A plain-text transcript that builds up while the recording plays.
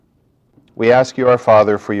We ask you, our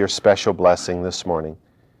Father, for your special blessing this morning.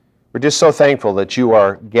 We're just so thankful that you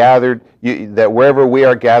are gathered, that wherever we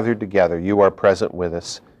are gathered together, you are present with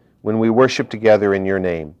us when we worship together in your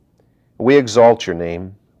name. We exalt your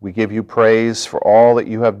name. We give you praise for all that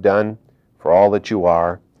you have done, for all that you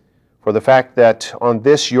are, for the fact that on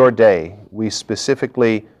this your day, we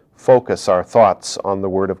specifically focus our thoughts on the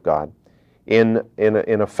Word of God in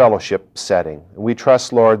a fellowship setting. We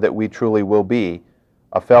trust, Lord, that we truly will be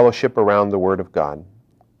a fellowship around the Word of God.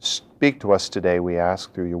 Speak to us today, we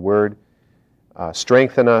ask, through your Word.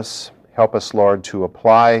 Strengthen us. Help us, Lord, to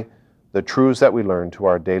apply the truths that we learn to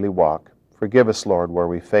our daily walk. Forgive us, Lord, where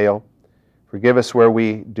we fail. Forgive us where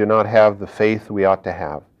we do not have the faith we ought to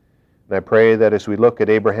have. And I pray that as we look at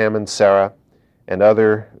Abraham and Sarah and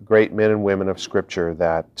other great men and women of Scripture,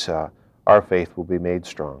 that our faith will be made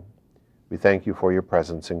strong. We thank you for your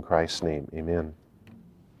presence in Christ's name. Amen.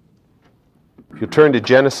 If you turn to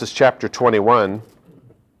Genesis chapter 21,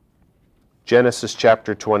 Genesis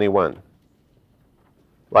chapter 21. I'd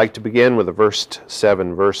like to begin with the first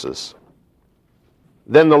 7 verses.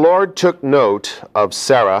 Then the Lord took note of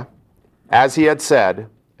Sarah, as he had said,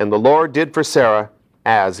 and the Lord did for Sarah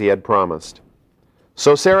as he had promised.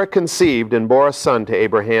 So Sarah conceived and bore a son to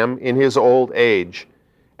Abraham in his old age,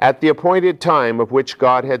 at the appointed time of which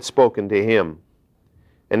God had spoken to him.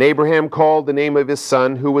 And Abraham called the name of his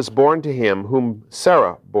son who was born to him, whom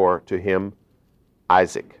Sarah bore to him,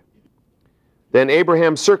 Isaac. Then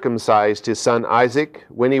Abraham circumcised his son Isaac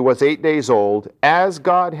when he was 8 days old, as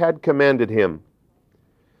God had commanded him.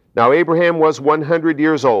 Now Abraham was 100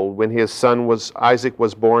 years old when his son Isaac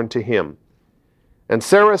was born to him. And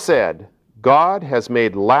Sarah said, God has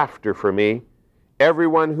made laughter for me.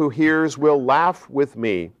 Everyone who hears will laugh with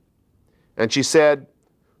me. And she said,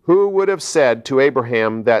 who would have said to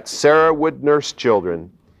Abraham that Sarah would nurse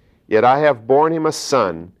children? Yet I have borne him a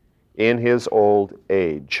son in his old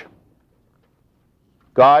age.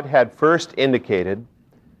 God had first indicated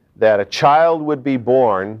that a child would be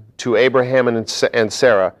born to Abraham and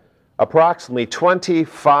Sarah approximately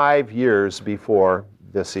 25 years before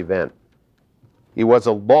this event. He was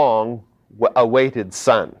a long-awaited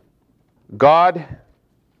son. God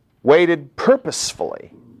waited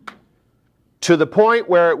purposefully to the point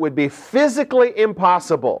where it would be physically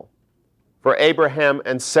impossible for Abraham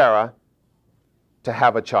and Sarah to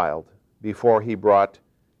have a child before he brought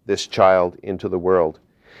this child into the world.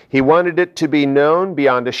 He wanted it to be known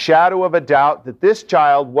beyond a shadow of a doubt that this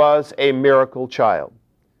child was a miracle child,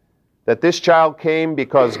 that this child came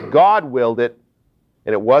because God willed it,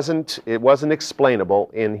 and it wasn't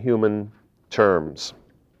explainable in human terms.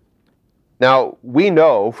 Now, we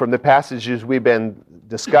know from the passages we've been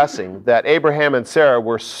discussing that Abraham and Sarah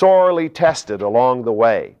were sorely tested along the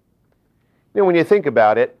way. You know, when you think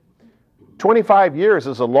about it, 25 years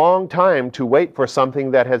is a long time to wait for something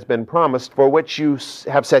that has been promised, for which you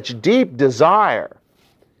have such deep desire.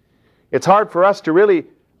 It's hard for us to really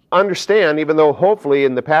understand, even though hopefully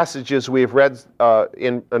in the passages we've read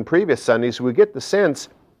in previous Sundays, we get the sense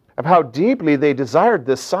of how deeply they desired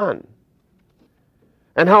this son.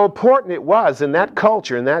 And how important it was in that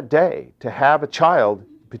culture, in that day, to have a child,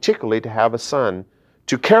 particularly to have a son,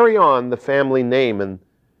 to carry on the family name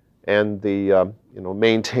and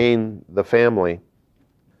maintain the family.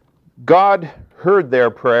 God heard their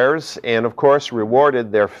prayers and, of course,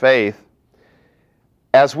 rewarded their faith.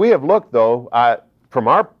 As we have looked, though, from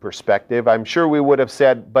our perspective, I'm sure we would have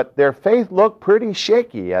said, but their faith looked pretty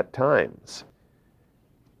shaky at times.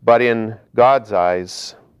 But in God's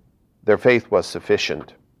eyes, their faith was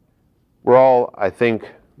sufficient. We're all, I think,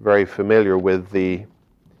 very familiar with the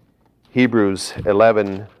Hebrews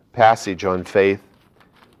 11 passage on faith.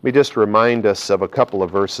 Let me just remind us of a couple of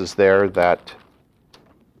verses there that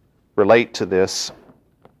relate to this.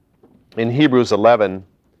 In Hebrews 11,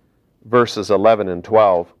 verses 11 and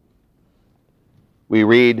 12, we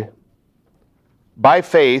read, by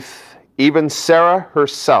faith, even Sarah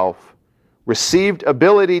herself received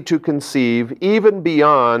ability to conceive even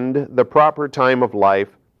beyond the proper time of life,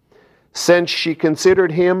 since she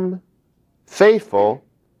considered him faithful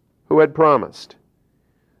who had promised.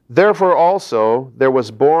 Therefore also there was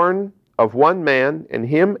born of one man, and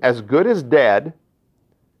him as good as dead,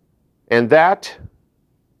 and that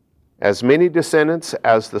as many descendants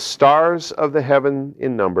as the stars of the heaven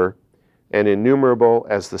in number, and innumerable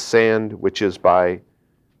as the sand which is by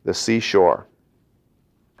the seashore.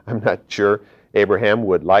 I'm not sure Abraham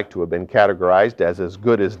would like to have been categorized as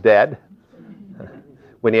good as dead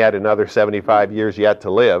when he had another 75 years yet to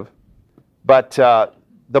live. But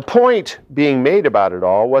the point being made about it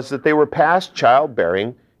all was that they were past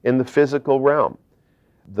childbearing in the physical realm.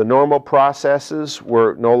 The normal processes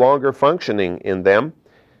were no longer functioning in them,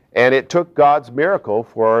 and it took God's miracle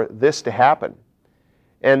for this to happen.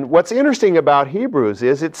 And what's interesting about Hebrews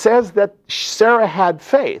is it says that Sarah had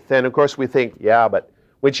faith. And of course we think, yeah, but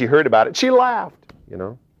when she heard about it, she laughed, you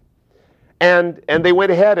know. And they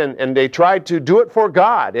went ahead and they tried to do it for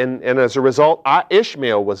God. And as a result,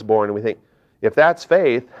 Ishmael was born. And we think, if that's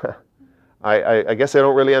faith, I guess I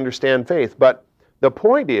don't really understand faith. But the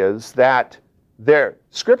point is that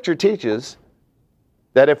Scripture teaches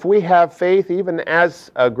that if we have faith even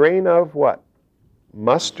as a grain of what?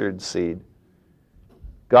 Mustard seed,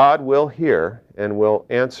 God will hear and will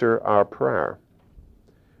answer our prayer.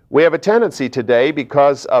 We have a tendency today,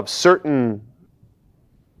 because of certain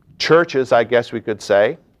churches, I guess we could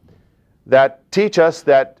say, that teach us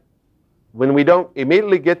that when we don't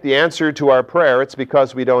immediately get the answer to our prayer, it's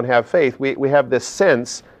because we don't have faith. We have this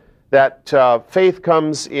sense that faith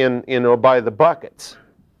comes in, by the buckets,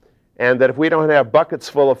 and that if we don't have buckets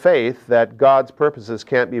full of faith, that God's purposes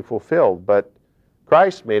can't be fulfilled. But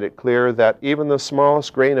Christ made it clear that even the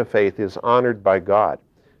smallest grain of faith is honored by God.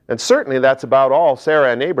 And certainly that's about all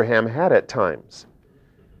Sarah and Abraham had at times.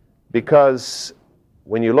 Because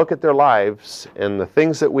when you look at their lives and the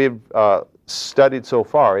things that we've studied so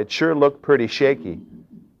far, it sure looked pretty shaky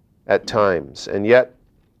at times. And yet,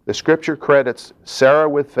 the Scripture credits Sarah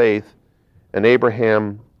with faith and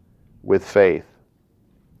Abraham with faith.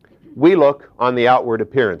 We look on the outward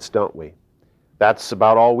appearance, don't we? That's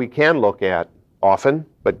about all we can look at often,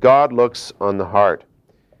 but God looks on the heart.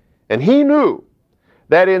 And He knew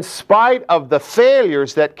that in spite of the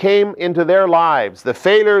failures that came into their lives, the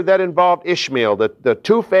failure that involved Ishmael, the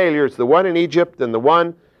two failures, the one in Egypt and the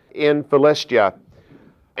one in Philistia,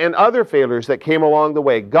 and other failures that came along the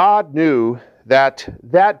way, God knew that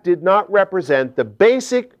that did not represent the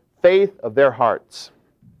basic faith of their hearts.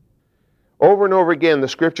 Over and over again, the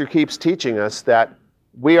Scripture keeps teaching us that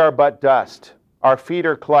we are but dust, our feet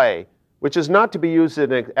are clay, which is not to be used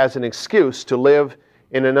as an excuse to live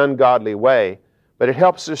in an ungodly way, but it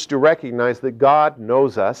helps us to recognize that God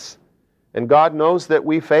knows us, and God knows that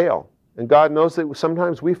we fail, and God knows that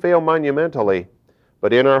sometimes we fail monumentally,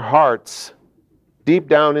 but in our hearts, deep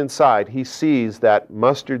down inside, He sees that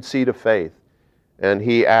mustard seed of faith, and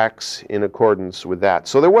He acts in accordance with that.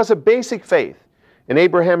 So there was a basic faith in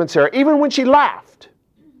Abraham and Sarah. Even when she laughed,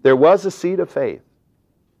 there was a seed of faith,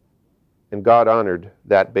 and God honored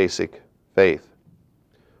that basic faith.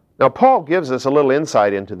 Now, Paul gives us a little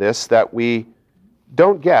insight into this that we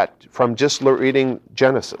don't get from just reading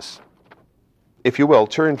Genesis. If you will,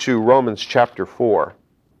 turn to Romans chapter 4.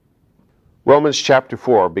 Romans chapter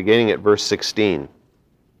 4, beginning at verse 16.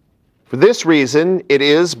 For this reason it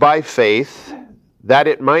is by faith that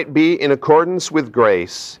it might be in accordance with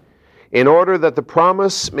grace, in order that the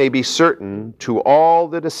promise may be certain to all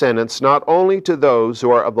the descendants, not only to those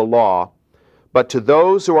who are of the law, but to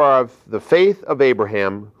those who are of the faith of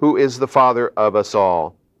Abraham, who is the father of us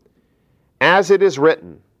all. As it is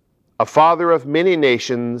written, a father of many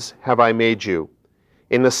nations have I made you,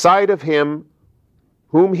 in the sight of him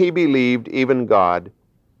whom he believed, even God,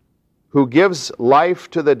 who gives life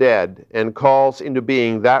to the dead and calls into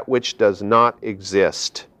being that which does not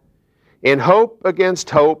exist. In hope against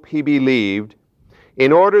hope he believed,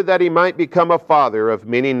 in order that he might become a father of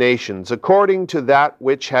many nations, according to that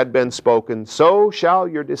which had been spoken, so shall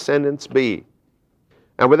your descendants be.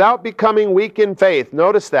 And without becoming weak in faith,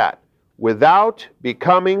 notice that, without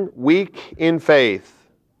becoming weak in faith,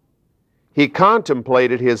 he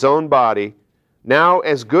contemplated his own body, now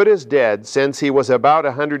as good as dead, since he was about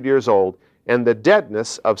 100 years old, and the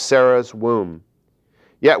deadness of Sarah's womb.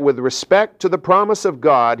 Yet with respect to the promise of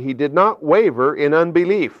God, he did not waver in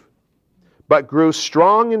unbelief, but grew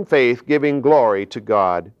strong in faith, giving glory to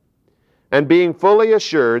God, and being fully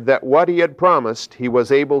assured that what he had promised he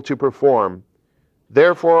was able to perform.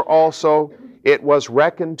 Therefore also it was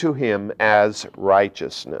reckoned to him as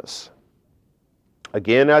righteousness.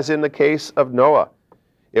 Again, as in the case of Noah,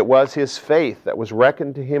 it was his faith that was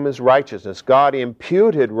reckoned to him as righteousness. God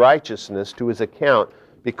imputed righteousness to his account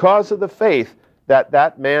because of the faith that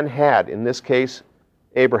that man had, in this case,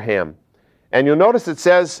 Abraham. And you'll notice it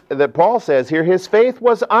says, that Paul says here, his faith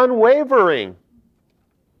was unwavering.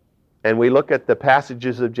 And we look at the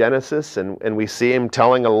passages of Genesis and we see him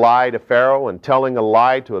telling a lie to Pharaoh and telling a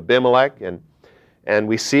lie to Abimelech, and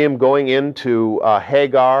we see him going into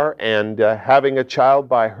Hagar and having a child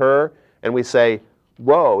by her, and we say,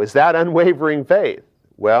 whoa, is that unwavering faith?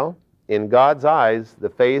 Well, in God's eyes, the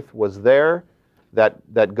faith was there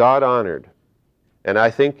that God honored. And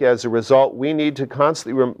I think as a result, we need to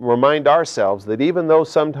constantly remind ourselves that even though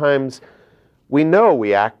sometimes we know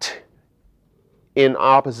we act in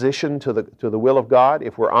opposition to the will of God,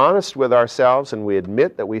 if we're honest with ourselves and we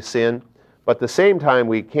admit that we sin, but at the same time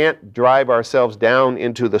we can't drive ourselves down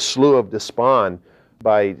into the slough of despond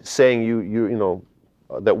by saying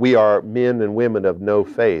that we are men and women of no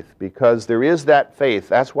faith, because there is that faith.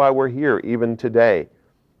 That's why we're here even today,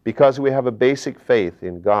 because we have a basic faith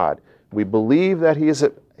in God. We believe that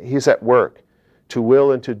He's at work to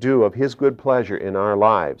will and to do of His good pleasure in our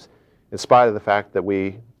lives, in spite of the fact that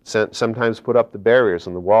we sometimes put up the barriers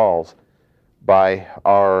and the walls by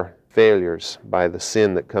our failures, by the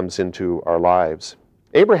sin that comes into our lives.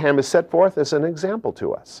 Abraham is set forth as an example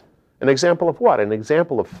to us. An example of what? An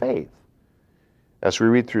example of faith. As we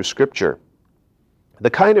read through Scripture, the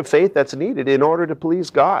kind of faith that's needed in order to please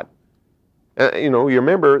God. You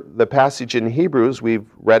remember the passage in Hebrews, we've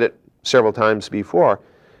read it several times before,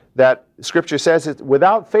 that Scripture says that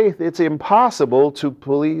without faith it's impossible to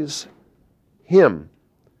please Him.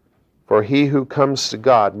 For he who comes to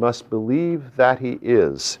God must believe that He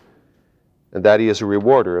is, and that He is a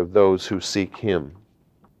rewarder of those who seek Him.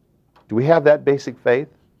 Do we have that basic faith?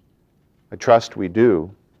 I trust we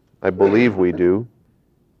do. I believe we do.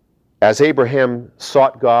 As Abraham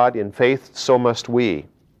sought God in faith, so must we,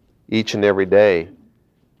 each and every day.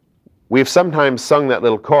 We've sometimes sung that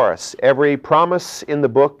little chorus, every promise in the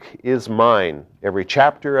book is mine, every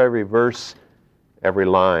chapter, every verse, every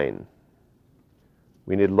line.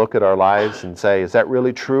 We need to look at our lives and say, is that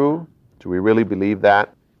really true? Do we really believe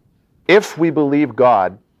that? If we believe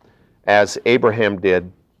God, as Abraham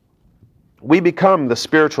did, we become the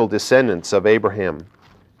spiritual descendants of Abraham.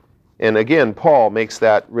 And again, Paul makes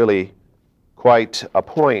that really quite a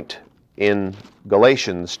point in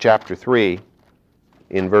Galatians chapter 3,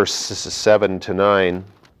 in verses 7 to 9.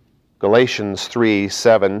 Galatians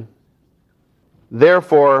 3:7.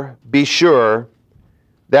 Therefore, be sure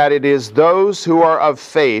that it is those who are of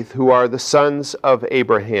faith who are the sons of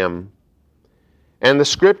Abraham. And the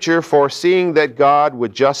Scripture, foreseeing that God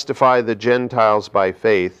would justify the Gentiles by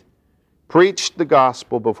faith, preached the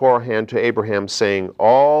gospel beforehand to Abraham, saying,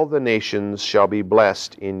 all the nations shall be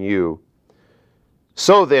blessed in you.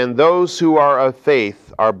 So then, those who are of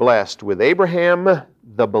faith are blessed with Abraham,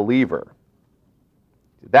 the believer.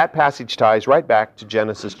 That passage ties right back to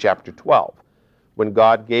Genesis chapter 12, when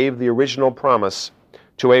God gave the original promise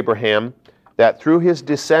to Abraham that through his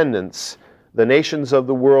descendants, the nations of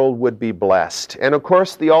the world would be blessed. And of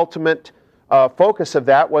course, the ultimate focus of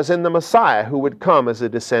that was in the Messiah, who would come as a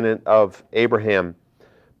descendant of Abraham.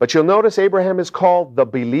 But you'll notice Abraham is called the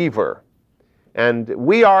believer. And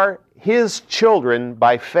we are his children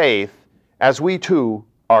by faith, as we too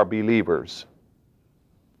are believers.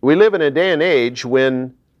 We live in a day and age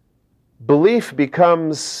when belief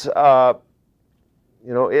becomes, it's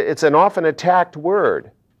an often attacked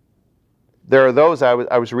word. There are those I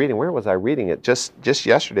was reading. Where was I reading it? Just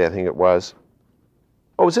yesterday, I think it was.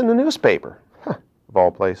 Oh, it was in the newspaper, of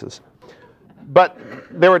all places. But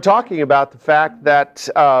they were talking about the fact that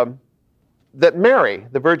that Mary,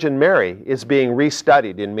 the Virgin Mary, is being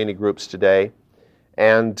restudied in many groups today.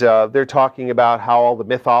 And they're talking about how all the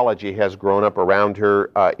mythology has grown up around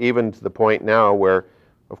her, even to the point now where,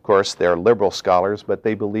 of course, they're liberal scholars, but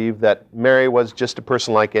they believe that Mary was just a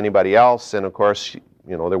person like anybody else. And of course,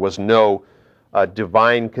 there was no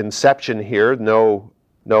divine conception here, no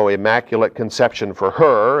immaculate conception for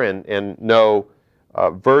her, and no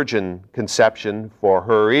virgin conception for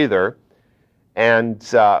her either. And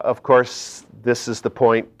of course, this is the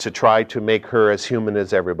point to try to make her as human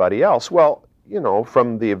as everybody else. Well,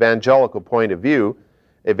 from the evangelical point of view,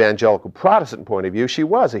 evangelical Protestant point of view, she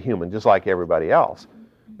was a human just like everybody else.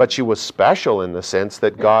 But she was special in the sense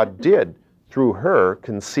that God did, through her,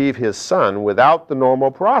 conceive His Son without the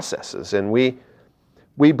normal processes. And we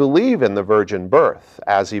believe in the virgin birth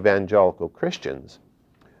as evangelical Christians.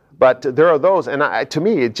 But there are those, and to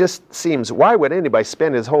me it just seems, why would anybody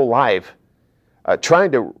spend his whole life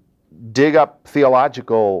trying to dig up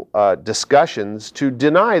theological discussions to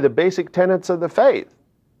deny the basic tenets of the faith?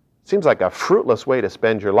 Seems like a fruitless way to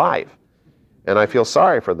spend your life. And I feel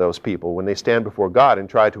sorry for those people when they stand before God and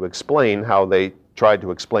try to explain how they tried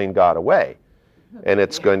to explain God away. And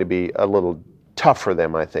it's going to be a little tough for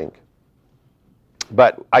them, I think.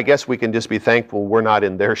 But I guess we can just be thankful we're not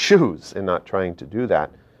in their shoes and not trying to do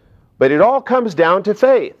that. But it all comes down to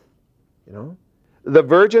faith. The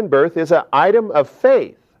virgin birth is an item of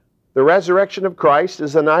faith. The resurrection of Christ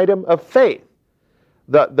is an item of faith.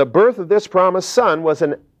 The birth of this promised Son was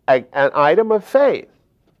an item of faith.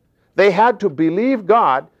 They had to believe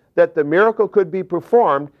God that the miracle could be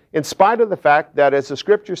performed in spite of the fact that, as the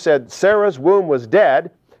Scripture said, Sarah's womb was dead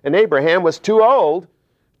and Abraham was too old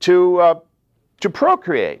to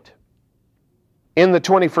procreate. In the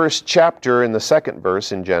 21st chapter, in the second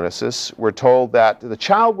verse in Genesis, we're told that the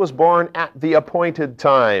child was born at the appointed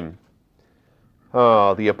time.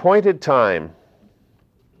 Oh, the appointed time.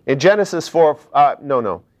 In Genesis 4,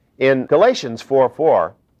 in Galatians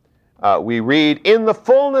 4:4, we read, "In the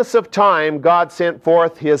fullness of time, God sent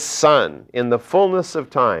forth His Son." In the fullness of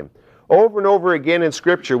time. Over and over again in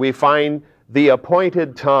Scripture, we find the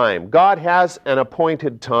appointed time. God has an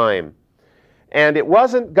appointed time. And it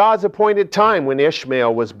wasn't God's appointed time when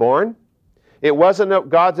Ishmael was born. It wasn't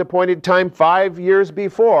God's appointed time 5 years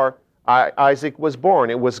before Isaac was born.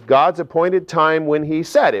 It was God's appointed time when He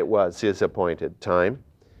said it was His appointed time.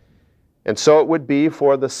 And so it would be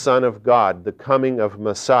for the Son of God, the coming of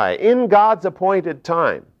Messiah, in God's appointed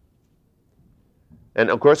time. And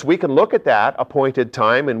of course, we can look at that appointed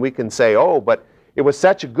time and we can say, oh, but it was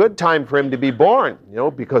such a good time for Him to be born,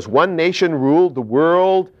 because one nation ruled the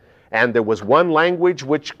world, and there was one language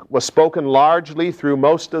which was spoken largely through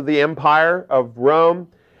most of the empire of Rome.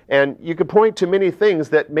 And you could point to many things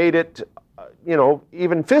that made it,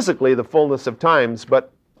 even physically the fullness of times,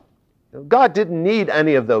 but God didn't need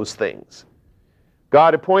any of those things.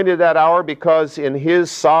 God appointed that hour because in His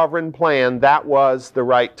sovereign plan, that was the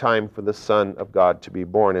right time for the Son of God to be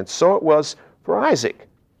born. And so it was for Isaac.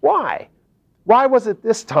 Why? Why was it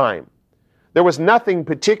this time? There was nothing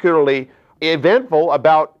particularly eventful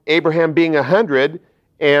about Abraham being 100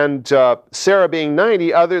 and Sarah being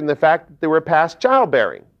 90 other than the fact that they were past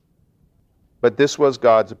childbearing. But this was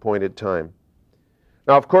God's appointed time.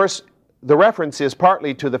 Now, of course, the reference is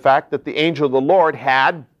partly to the fact that the angel of the Lord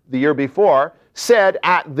had, the year before, said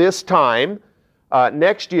at this time,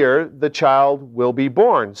 next year, the child will be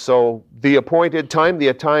born. So the appointed time,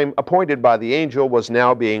 the time appointed by the angel, was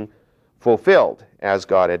now being fulfilled as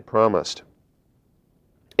God had promised.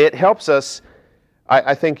 It helps us,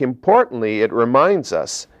 I think importantly, it reminds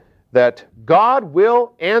us that God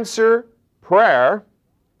will answer prayer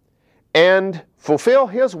and fulfill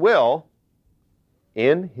His will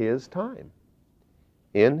in His time.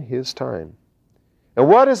 In His time. And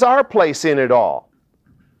what is our place in it all?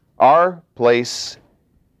 Our place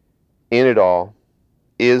in it all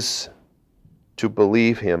is to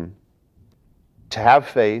believe Him, to have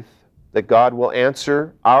faith that God will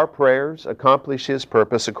answer our prayers, accomplish His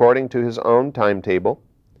purpose according to His own timetable.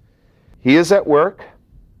 He is at work,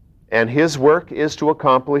 and His work is to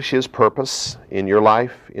accomplish His purpose in your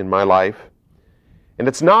life, in my life. And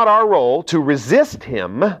it's not our role to resist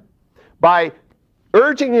Him by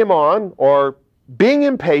urging Him on or being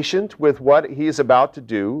impatient with what He's about to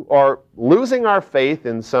do or losing our faith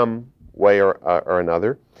in some way or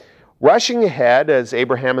another, rushing ahead as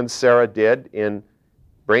Abraham and Sarah did in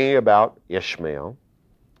bringing about Ishmael.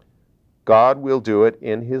 God will do it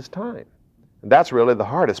in His time. And that's really the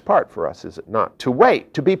hardest part for us, is it not? To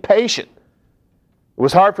wait, to be patient. It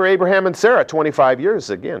was hard for Abraham and Sarah, 25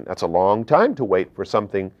 years. Again, that's a long time to wait for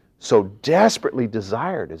something so desperately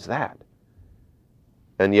desired as that.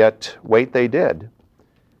 And yet, wait they did.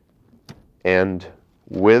 And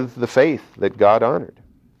with the faith that God honored.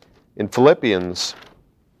 In Philippians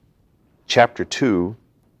chapter 2,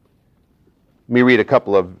 let me read a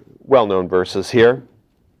couple of well-known verses here.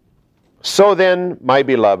 "So then, my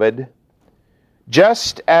beloved,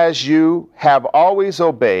 just as you have always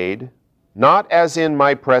obeyed, not as in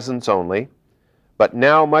my presence only, but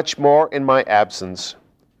now much more in my absence,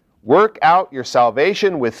 work out your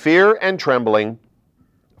salvation with fear and trembling,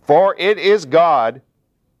 for it is God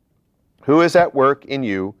who is at work in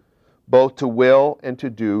you, both to will and to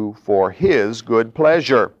do for His good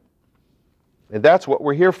pleasure." And that's what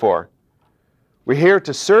we're here for. We're here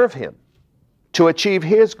to serve Him, to achieve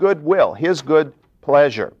His good will, His good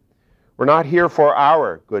pleasure. We're not here for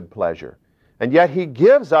our good pleasure. And yet He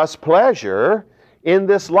gives us pleasure in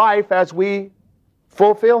this life as we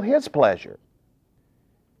fulfill His pleasure.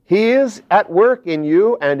 He is at work in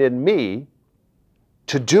you and in me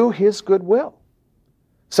to do His good will.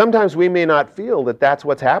 Sometimes we may not feel that that's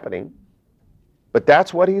what's happening, but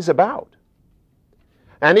that's what He's about.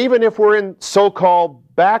 And even if we're in so-called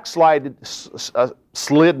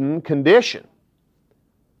slidden condition,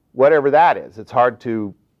 whatever that is, it's hard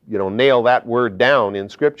to, nail that word down in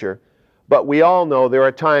Scripture, but we all know there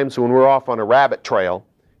are times when we're off on a rabbit trail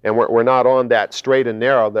and we're not on that straight and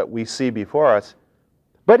narrow that we see before us.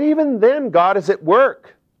 But even then, God is at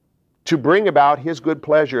work to bring about His good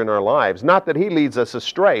pleasure in our lives. Not that He leads us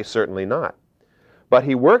astray, certainly not. But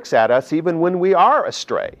He works at us even when we are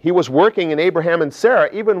astray. He was working in Abraham and Sarah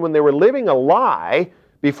even when they were living a lie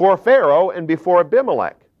before Pharaoh and before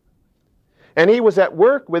Abimelech. And He was at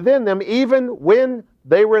work within them even when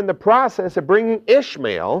they were in the process of bringing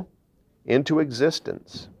Ishmael into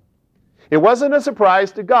existence. It wasn't a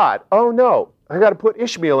surprise to God. Oh no, I got to put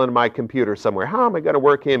Ishmael in my computer somewhere. How am I going to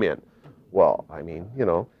work him in? Well, I mean,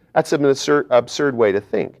 that's an absurd way to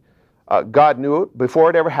think. God knew it before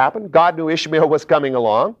it ever happened. God knew Ishmael was coming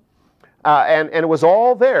along. And it was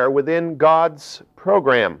all there within God's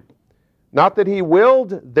program. Not that he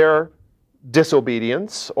willed their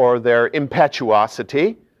disobedience or their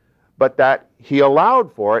impetuosity, but that he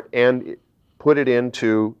allowed for it and put it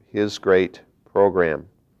into his great program.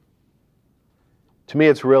 To me,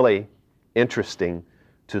 it's really interesting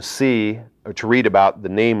to see or to read about the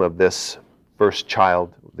name of this first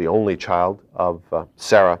child, the only child of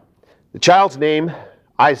Sarah. The child's name,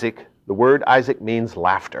 Isaac, the word Isaac means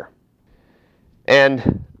laughter.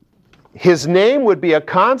 And his name would be a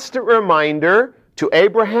constant reminder to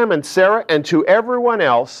Abraham and Sarah and to everyone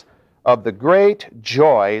else of the great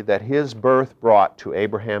joy that his birth brought to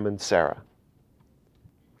Abraham and Sarah.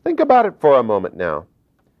 Think about it for a moment now.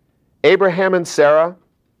 Abraham and Sarah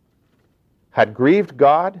had grieved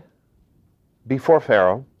God before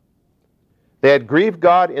Pharaoh. They had grieved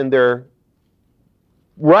God in their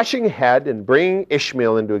rushing ahead and bringing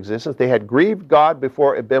Ishmael into existence. They had grieved God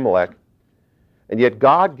before Abimelech. And yet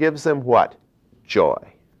God gives them what?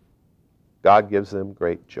 Joy. God gives them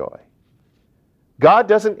great joy. God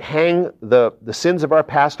doesn't hang the sins of our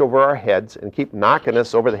past over our heads and keep knocking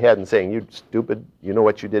us over the head and saying, you stupid, you know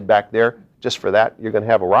what you did back there? Just for that, you're going to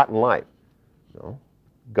have a rotten life. No.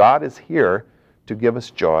 God is here to give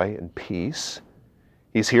us joy and peace.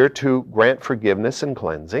 He's here to grant forgiveness and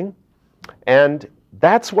cleansing. And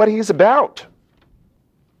that's what he's about.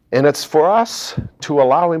 And it's for us to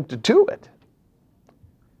allow him to do it.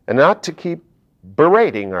 And not to keep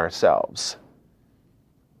berating ourselves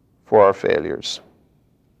for our failures.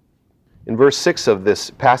 In verse 6 of this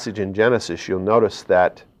passage in Genesis, you'll notice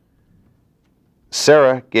that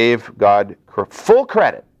Sarah gave God full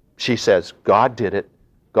credit. She says, God did it.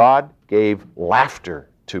 God gave laughter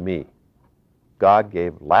to me. God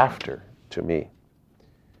gave laughter to me.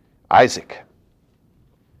 Isaac.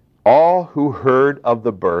 All who heard of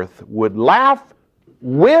the birth would laugh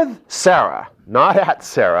with Sarah, not at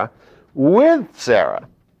Sarah, with Sarah,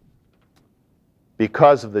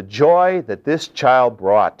 because of the joy that this child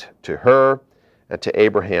brought to her and to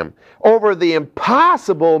Abraham over the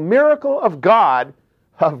impossible miracle of God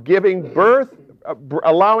of giving birth,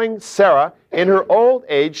 allowing Sarah in her old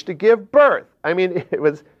age to give birth. I mean,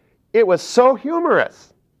 it was so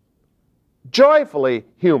humorous, joyfully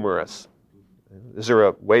humorous. Is there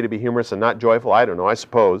a way to be humorous and not joyful? I don't know, I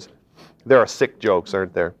suppose. There are sick jokes,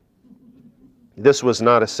 aren't there? This was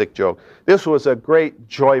not a sick joke. This was a great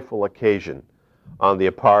joyful occasion on the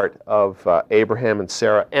part of Abraham and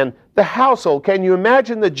Sarah and the household. Can you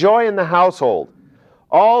imagine the joy in the household?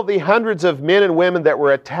 All the hundreds of men and women that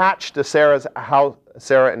were attached to Sarah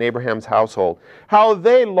and Abraham's household. How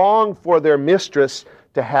they longed for their mistress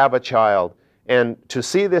to have a child. And to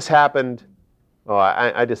see this happen,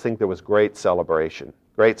 I just think there was great celebration.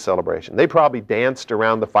 Great celebration. They probably danced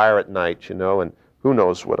around the fire at night, and who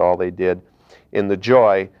knows what all they did in the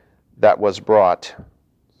joy that was brought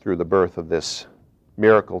through the birth of this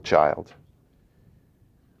miracle child.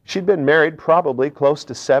 She'd been married probably close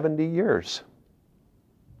to 70 years.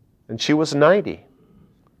 And she was 90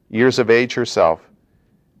 years of age herself.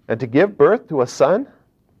 And to give birth to a son?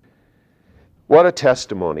 What a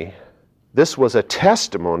testimony. This was a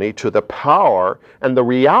testimony to the power and the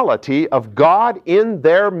reality of God in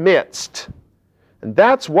their midst. And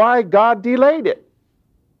that's why God delayed it.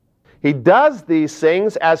 He does these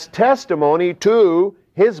things as testimony to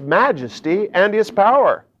His majesty and His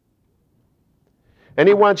power. And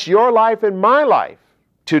He wants your life and my life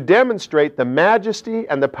to demonstrate the majesty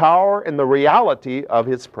and the power and the reality of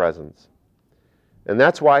His presence. And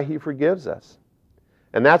that's why He forgives us.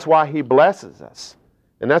 And that's why He blesses us.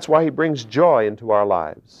 And that's why He brings joy into our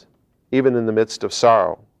lives, even in the midst of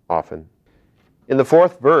sorrow often. In the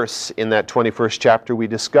 4th verse in that 21st chapter, we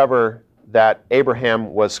discover that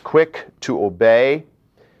Abraham was quick to obey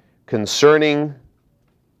concerning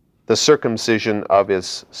the circumcision of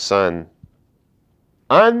his son.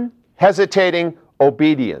 Unhesitating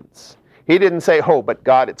obedience. He didn't say, oh, but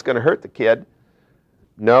God, it's going to hurt the kid.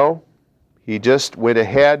 No, he just went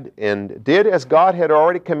ahead and did as God had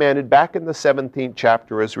already commanded back in the 17th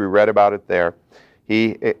chapter as we read about it there.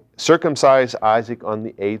 He circumcised Isaac on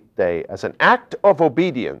the 8th day as an act of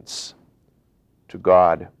obedience to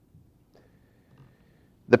God.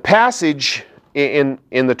 The passage in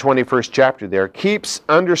the 21st chapter there keeps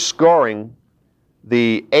underscoring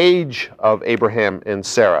the age of Abraham and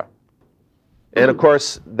Sarah. And of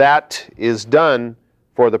course, that is done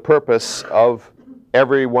for the purpose of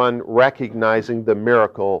everyone recognizing the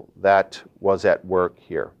miracle that was at work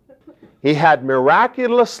here. He had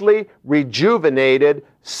miraculously rejuvenated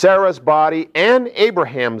Sarah's body and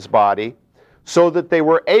Abraham's body so that they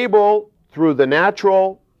were able, through the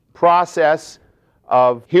natural process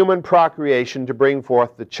of human procreation, to bring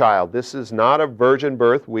forth the child. This is not a virgin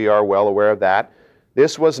birth. We are well aware of that.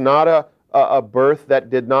 This was not a birth that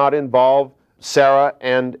did not involve Sarah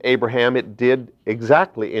and Abraham. It did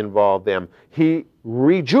exactly involve them. He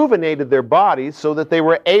rejuvenated their bodies so that they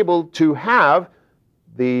were able to have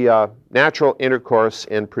the natural intercourse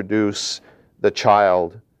and produce the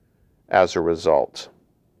child as a result.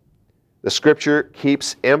 The Scripture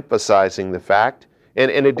keeps emphasizing the fact,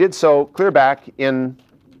 and it did so clear back in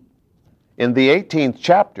the 18th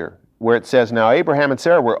chapter, where it says, "Now Abraham and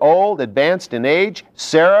Sarah were old, advanced in age.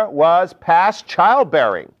 Sarah was past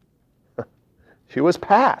childbearing." She was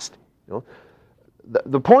past.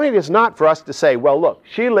 The point is not for us to say, well, look,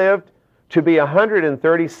 she lived to be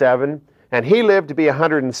 137 and he lived to be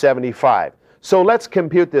 175. So let's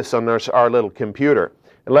compute this on our little computer.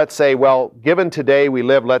 And let's say, well, given today we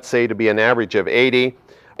live, let's say, to be an average of 80,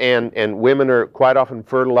 and women are quite often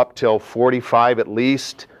fertile up till 45 at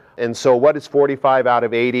least. And so what is 45 out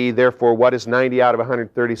of 80? Therefore, what is 90 out of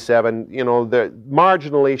 137?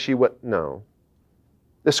 Marginally she would, no.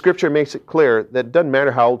 The Scripture makes it clear that it doesn't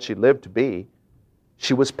matter how old she lived to be,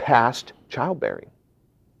 she was past childbearing.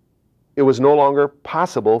 It was no longer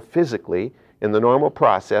possible physically in the normal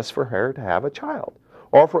process for her to have a child,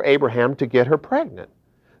 or for Abraham to get her pregnant.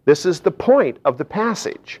 This is the point of the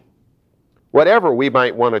passage. Whatever we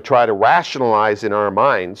might want to try to rationalize in our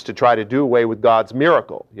minds to try to do away with God's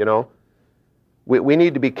miracle, we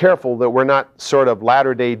need to be careful that we're not sort of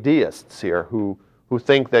latter-day deists here who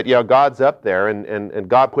think that, God's up there and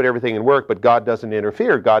God put everything in work, but God doesn't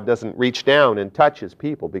interfere. God doesn't reach down and touch His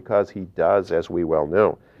people, because He does, as we well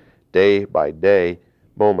know. Day by day,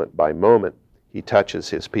 moment by moment, He touches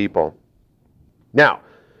His people. Now,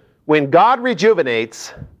 when God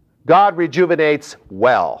rejuvenates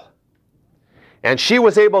well. And she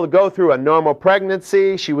was able to go through a normal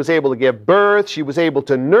pregnancy. She was able to give birth. She was able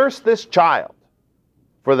to nurse this child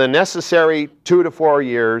for the necessary 2 to 4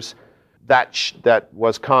 years that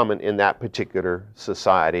was common in that particular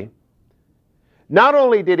society. Not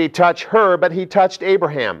only did He touch her, but He touched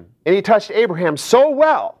Abraham. And He touched Abraham so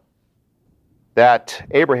well that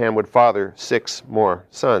Abraham would father 6 more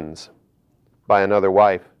sons by another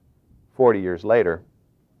wife. 40 years later,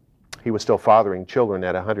 he was still fathering children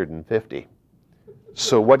at 150.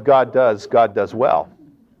 So what God does well.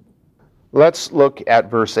 Let's look at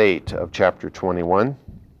verse 8 of chapter 21.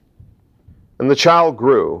 "And the child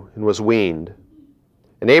grew and was weaned.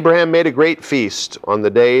 And Abraham made a great feast on the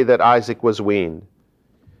day that Isaac was weaned.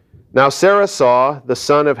 Now Sarah saw the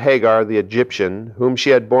son of Hagar the Egyptian, whom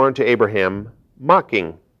she had borne to Abraham,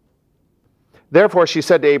 mocking. Therefore she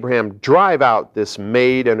said to Abraham, Drive out this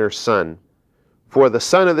maid and her son, for the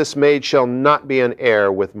son of this maid shall not be an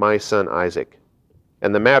heir with my son Isaac.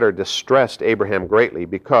 And the matter distressed Abraham greatly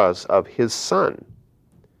because of his son.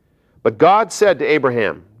 But God said to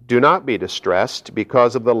Abraham, Do not be distressed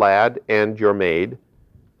because of the lad and your maid.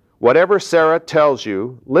 Whatever Sarah tells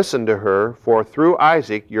you, listen to her, for through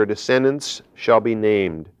Isaac your descendants shall be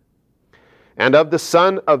named. And of the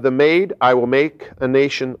son of the maid I will make a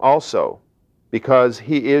nation also, because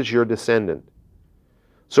he is your descendant.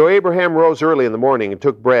 So Abraham rose early in the morning and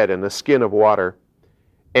took bread and a skin of water,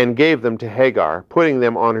 and gave them to Hagar, putting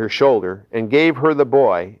them on her shoulder, and gave her the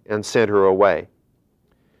boy, and sent her away.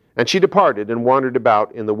 And she departed and wandered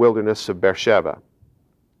about in the wilderness of Beersheba.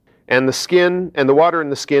 And the water in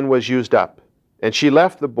the skin was used up, and she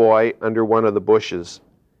left the boy under one of the bushes.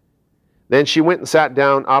 Then she went and sat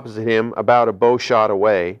down opposite him, about a bow shot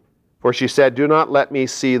away, for she said, Do not let me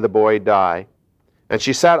see the boy die. And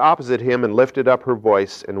she sat opposite him and lifted up her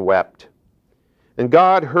voice and wept. And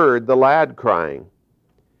God heard the lad crying.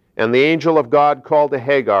 And the angel of God called to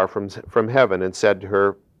Hagar from heaven and said to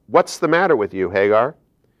her, What's the matter with you, Hagar?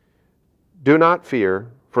 Do not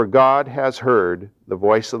fear, for God has heard the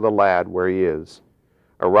voice of the lad where he is.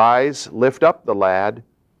 Arise, lift up the lad,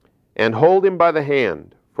 and hold him by the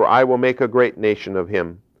hand, for I will make a great nation of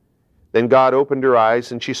him. Then God opened her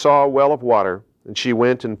eyes, and she saw a well of water, and she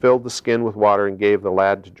went and filled the skin with water and gave the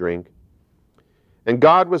lad to drink. And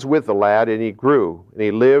God was with the lad, and he grew, and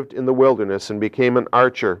he lived in the wilderness and became an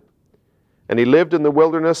archer. And he lived in the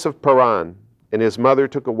wilderness of Paran, and his mother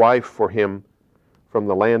took a wife for him from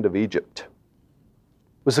the land of Egypt.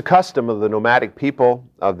 It was a custom of the nomadic people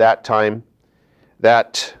of that time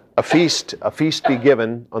that a feast be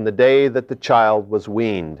given on the day that the child was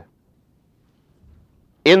weaned.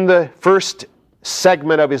 In the first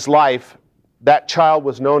segment of his life, that child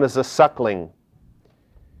was known as a suckling.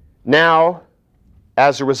 Now,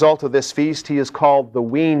 as a result of this feast, he is called the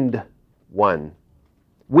weaned one.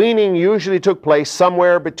 Weaning usually took place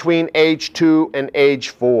somewhere between age 2 and age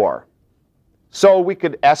 4. So we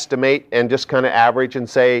could estimate and just kind of average and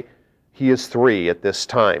say he is 3 at this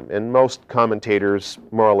time. And most commentators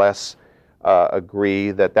more or less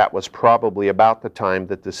agree that that was probably about the time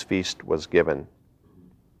that this feast was given.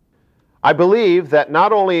 I believe that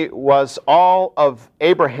not only was all of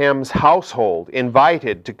Abraham's household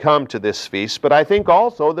invited to come to this feast, but I think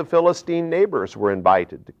also the Philistine neighbors were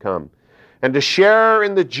invited to come and to share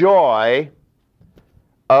in the joy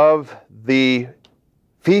of the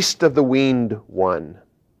Feast of the Weaned One.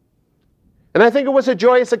 And I think it was a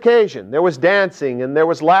joyous occasion. There was dancing, and there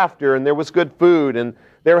was laughter, and there was good food, and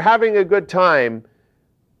they were having a good time.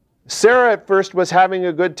 Sarah at first was having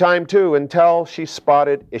a good time too until she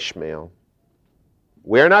spotted Ishmael.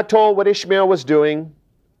 We're not told what Ishmael was doing.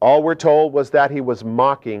 All we're told was that he was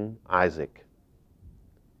mocking Isaac.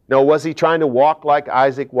 Now, was he trying to walk like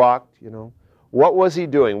Isaac walked? What was he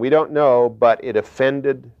doing? We don't know, but it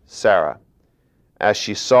offended Sarah as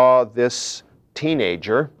she saw this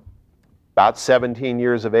teenager, about 17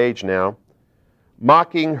 years of age now,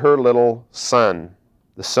 mocking her little son,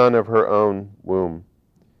 the son of her own womb.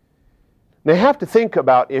 Now, you have to think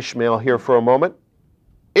about Ishmael here for a moment.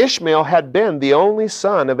 Ishmael had been the only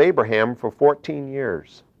son of Abraham for 14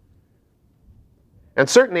 years. And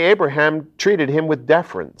certainly Abraham treated him with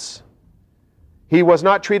deference. He was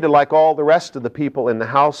not treated like all the rest of the people in the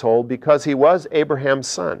household because he was Abraham's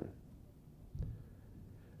son.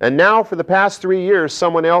 And now for the past 3 years,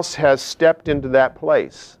 someone else has stepped into that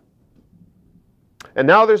place. And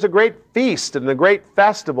now there's a great feast and a great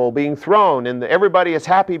festival being thrown, and everybody is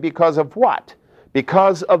happy because of what?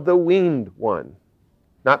 Because of the weaned one,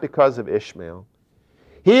 not because of Ishmael.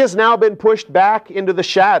 He has now been pushed back into the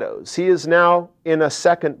shadows. He is now in a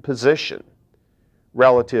second position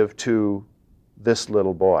relative to this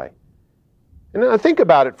little boy. And now think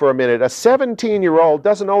about it for a minute. A 17-year-old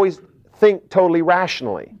doesn't always think totally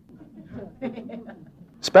rationally,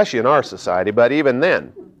 especially in our society, but even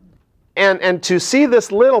then. And to see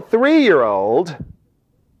this little 3-year-old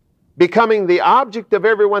becoming the object of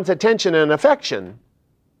everyone's attention and affection,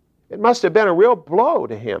 it must have been a real blow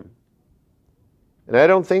to him. And I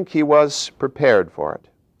don't think he was prepared for it.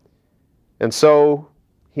 And so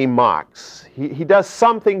he mocks. He does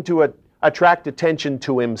something to attract attention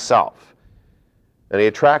to himself. And he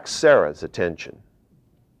attracts Sarah's attention.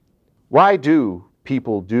 Why do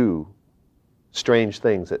people do strange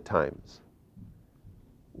things at times?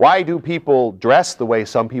 Why do people dress the way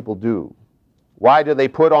some people do? Why do they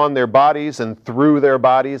put on their bodies and through their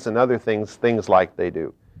bodies and other things like they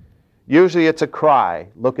do? Usually it's a cry,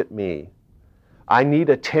 look at me. I need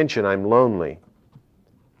attention, I'm lonely.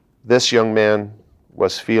 This young man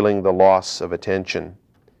was feeling the loss of attention.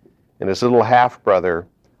 And his little half-brother,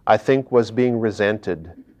 I think, was being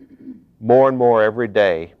resented more and more every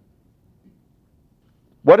day.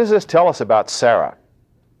 What does this tell us about Sarah?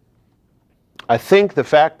 I think the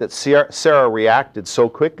fact that Sarah reacted so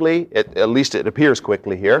quickly, at least it appears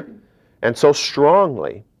quickly here, and so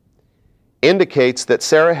strongly, indicates that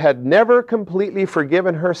Sarah had never completely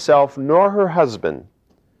forgiven herself nor her husband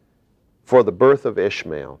for the birth of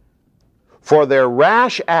Ishmael, for their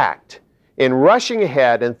rash act in rushing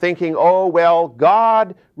ahead and thinking, oh, well,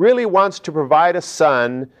 God really wants to provide a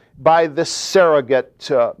son by this surrogate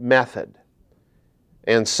method.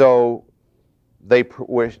 And so they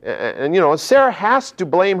wish, and Sarah has to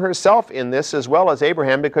blame herself in this as well as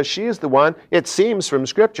Abraham, because she is the one, it seems from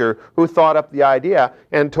Scripture, who thought up the idea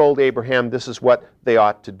and told Abraham this is what they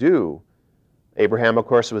ought to do. Abraham, of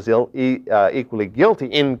course, was equally guilty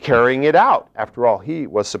in carrying it out. After all, he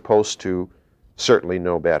was supposed to certainly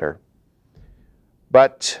know better.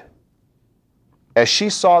 But as she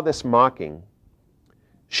saw this mocking,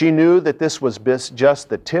 she knew that this was just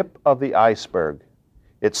the tip of the iceberg.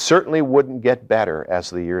 It certainly wouldn't get better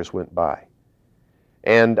as the years went by.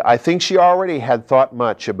 And I think she already had thought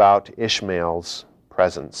much about Ishmael's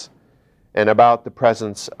presence and about the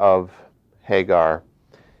presence of Hagar.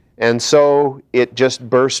 And so it just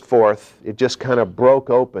burst forth. It just kind of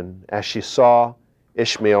broke open as she saw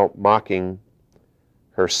Ishmael mocking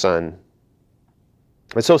her son.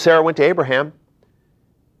 And so Sarah went to Abraham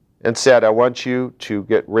and said, I want you to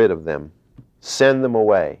get rid of them. Send them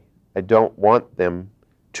away. I don't want them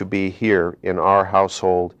to be here in our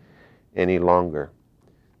household any longer.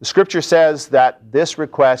 The Scripture says that this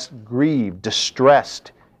request grieved,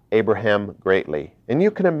 distressed Abraham greatly. And you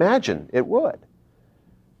can imagine it would.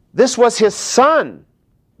 This was his son.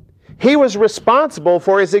 He was responsible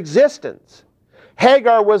for his existence.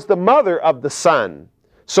 Hagar was the mother of the son.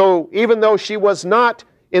 So even though she was not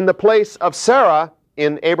in the place of Sarah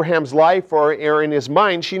in Abraham's life or in his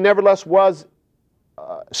mind, she nevertheless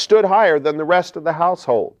stood higher than the rest of the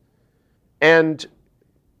household. And,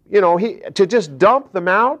 to just dump them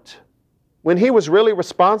out when he was really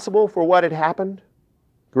responsible for what had happened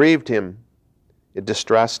grieved him. It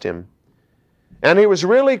distressed him. And he was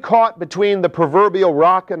really caught between the proverbial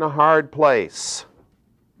rock and a hard place.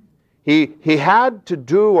 He had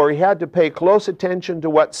to pay close attention to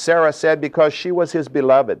what Sarah said because she was his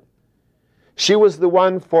beloved. She was the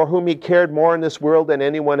one for whom he cared more in this world than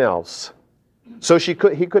anyone else. So he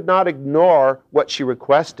could not ignore what she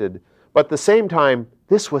requested, but at the same time,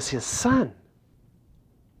 this was his son.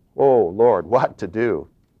 Oh, Lord, what to do?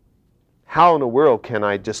 How in the world can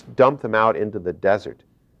I just dump them out into the desert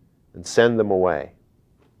and send them away?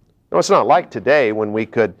 No, it's not like today when we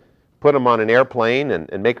could put them on an airplane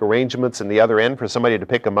and make arrangements in the other end for somebody to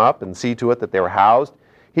pick them up and see to it that they were housed.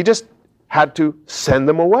 He just had to send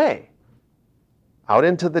them away, out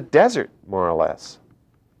into the desert, more or less.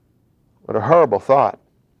 What a horrible thought.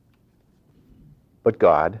 But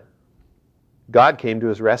God came to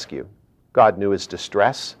his rescue. God knew his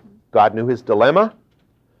distress. God knew his dilemma.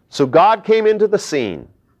 So God came into the scene,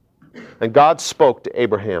 and God spoke to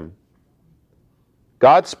Abraham.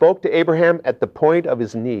 God spoke to Abraham at the point of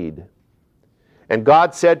his need. And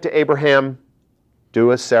God said to Abraham,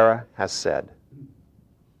 "Do as Sarah has said,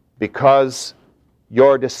 because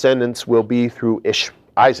your descendants will be through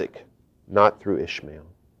Isaac, not through Ishmael.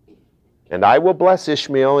 And I will bless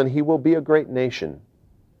Ishmael, and he will be a great nation.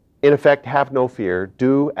 In effect, have no fear.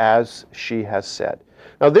 Do as she has said."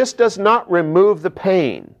 Now, this does not remove the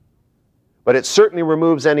pain, but it certainly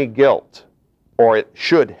removes any guilt, or it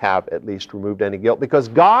should have at least removed any guilt, because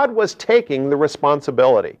God was taking the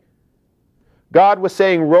responsibility. God was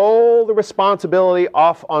saying, roll the responsibility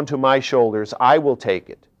off onto my shoulders. I will take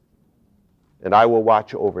it, and I will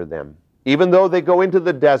watch over them. Even though they go into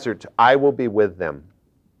the desert, I will be with them.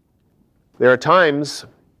 There are times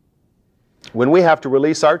when we have to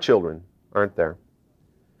release our children, aren't there?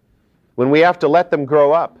 When we have to let them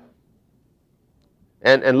grow up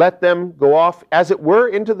and let them go off, as it were,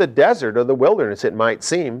 into the desert or the wilderness, it might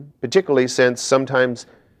seem, particularly since sometimes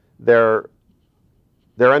their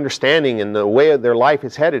understanding and the way their life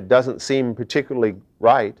is headed doesn't seem particularly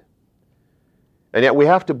right. And yet we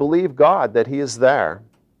have to believe God that he is there,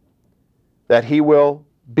 that he will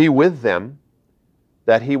be with them,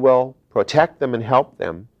 that he will protect them and help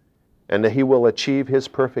them, and that he will achieve his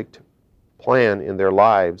perfect plan in their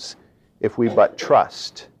lives if we but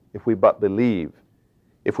trust, if we but believe,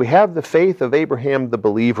 if we have the faith of Abraham the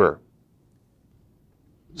believer.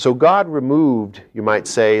 So God removed, you might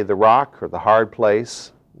say, the rock or the hard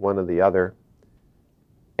place, one or the other,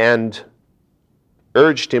 and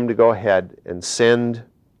urged him to go ahead and send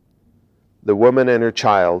the woman and her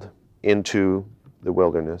child into the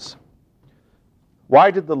wilderness.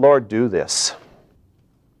 Why did the Lord do this?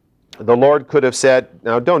 The Lord could have said,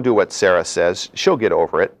 now don't do what Sarah says, she'll get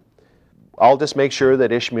over it. I'll just make sure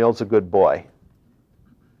that Ishmael's a good boy.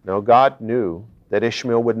 No, God knew that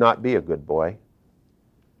Ishmael would not be a good boy.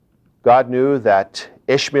 God knew that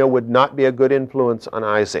Ishmael would not be a good influence on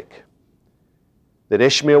Isaac, that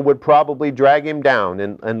Ishmael would probably drag him down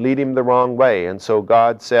and lead him the wrong way. And so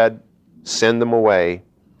God said, send them away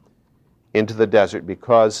into the desert,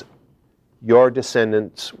 because your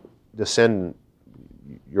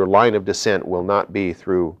your line of descent will not be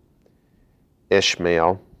through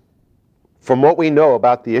Ishmael. From what we know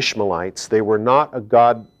about the Ishmaelites, they were not a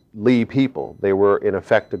godly people. They were, in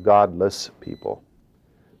effect, a godless people.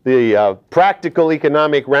 The practical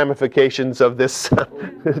economic ramifications of this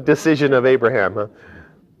decision of Abraham,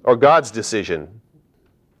 or God's decision.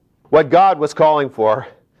 What God was calling for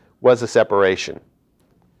was a separation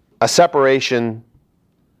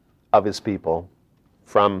of his people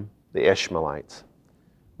from the Ishmaelites.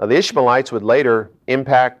 Now, the Ishmaelites would later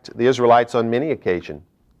impact the Israelites on many occasions.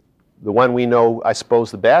 The one we know, I suppose,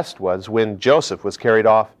 the best was when Joseph was carried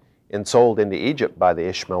off and sold into Egypt by the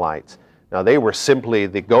Ishmaelites. Now, they were simply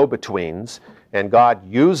the go-betweens, and God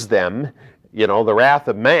used them, the wrath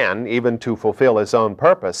of man, even to fulfill his own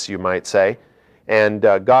purpose, you might say. And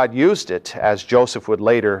God used it, as Joseph would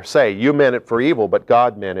later say, you meant it for evil, but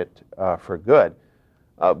God meant it for good.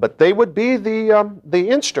 But they would be the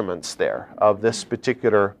instruments there of this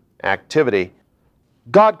particular activity.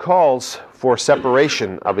 God calls for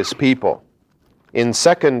separation of his people. In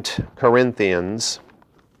 2 Corinthians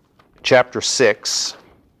chapter 6,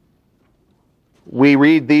 we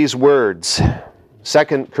read these words,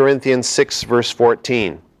 2 Corinthians 6, verse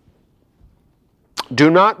 14. Do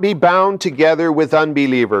not be bound together with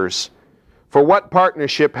unbelievers. For what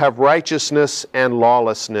partnership have righteousness and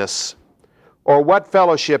lawlessness? Or what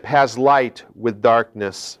fellowship has light with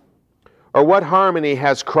darkness? Or what harmony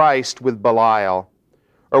has Christ with Belial?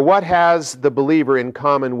 Or what has the believer in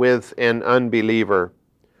common with an unbeliever?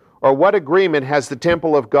 Or what agreement has the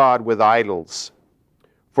temple of God with idols?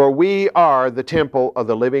 For we are the temple of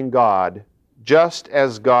the living God, just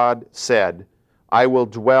as God said, I will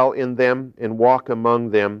dwell in them and walk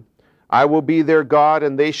among them. I will be their God,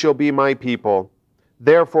 and they shall be my people.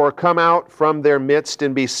 Therefore come out from their midst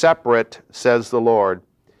and be separate, says the Lord,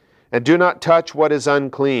 and do not touch what is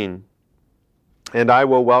unclean, and I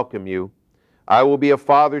will welcome you. I will be a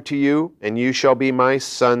father to you, and you shall be my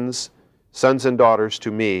sons and daughters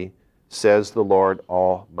to me, says the Lord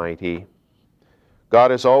Almighty.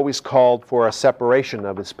 God has always called for a separation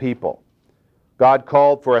of His people. God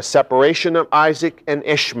called for a separation of Isaac and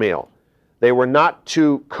Ishmael. They were not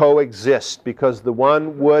to coexist because the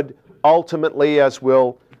one would ultimately, as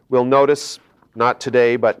we'll notice, not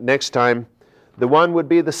today, but next time, the one would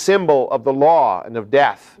be the symbol of the law and of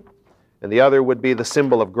death, and the other would be the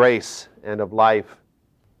symbol of grace and of life.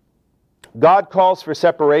 God calls for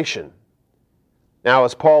separation. Now,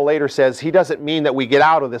 as Paul later says, he doesn't mean that we get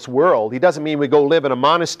out of this world. He doesn't mean we go live in a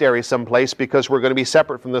monastery someplace because we're going to be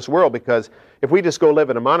separate from this world, because if we just go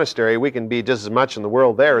live in a monastery, we can be just as much in the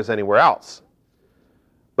world there as anywhere else.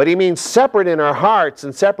 But he means separate in our hearts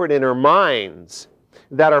and separate in our minds,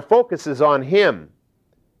 that our focus is on Him,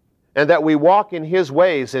 and that we walk in His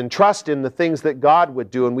ways and trust in the things that God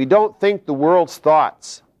would do, and we don't think the world's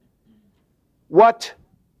thoughts. What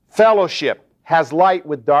fellowship has light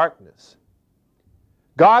with darkness?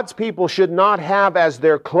 God's people should not have as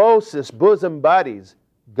their closest bosom buddies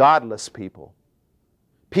godless people.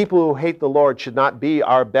 People who hate the Lord should not be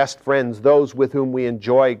our best friends, those with whom we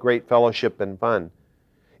enjoy great fellowship and fun.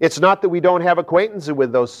 It's not that we don't have acquaintance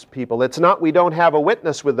with those people. It's not we don't have a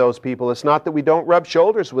witness with those people. It's not that we don't rub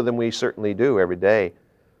shoulders with them. We certainly do every day.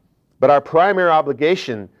 But our primary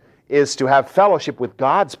obligation is to have fellowship with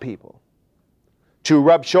God's people, to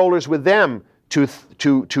rub shoulders with them,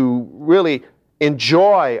 to really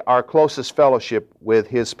enjoy our closest fellowship with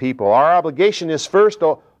His people. Our obligation is first,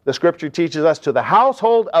 the Scripture teaches us, to the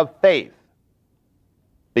household of faith.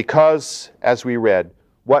 Because, as we read,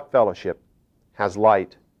 what fellowship has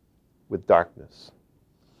light with darkness?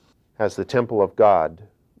 Has the temple of God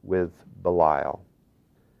with Belial?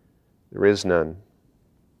 There is none.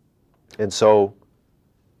 And so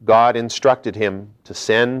God instructed him to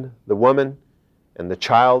send the woman and the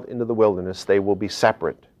child into the wilderness. They will be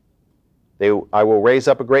separate. I will raise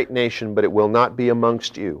up a great nation, but it will not be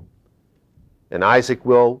amongst you. And Isaac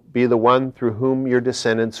will be the one through whom your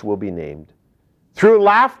descendants will be named. Through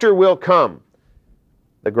laughter will come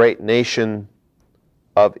the great nation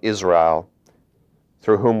of Israel,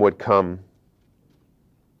 through whom would come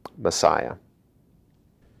Messiah.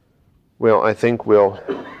 Well, I think we'll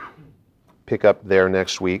pick up there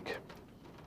next week.